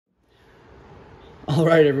All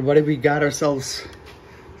right, everybody, we got ourselves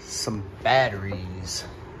some batteries.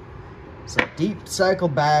 Some deep cycle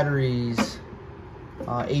batteries,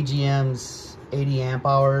 AGMs, 80 amp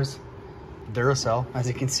hours, Duracell, as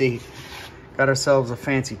you can see. Got ourselves a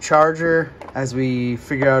fancy charger as we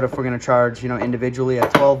figure out if we're gonna charge, individually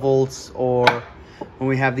at 12 volts, or when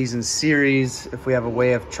we have these in series, if we have a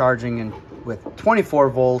way of charging with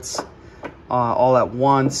 24 volts all at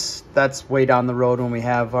once. That's way down the road when we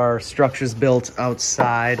have our structures built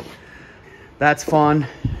outside. That's fun.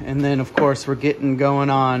 And then of course we're getting going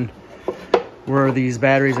on where these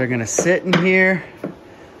batteries are gonna sit in here.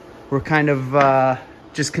 We're kind of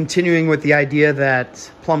just continuing with the idea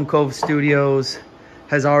that Plum Cove Studios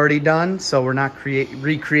has already done, so we're not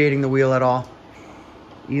recreating the wheel at all.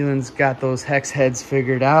 Elan's got those hex heads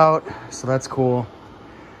figured out, so that's cool.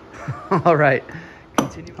 All right,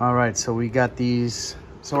 continue. All right, so we got these.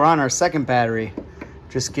 So we're on our second battery,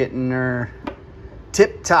 just getting her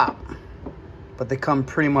tip top, but they come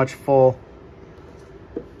pretty much full.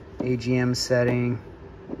 AGM setting.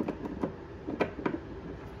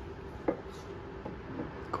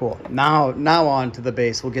 Cool. Now on to the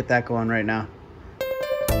base. We'll get that going right now.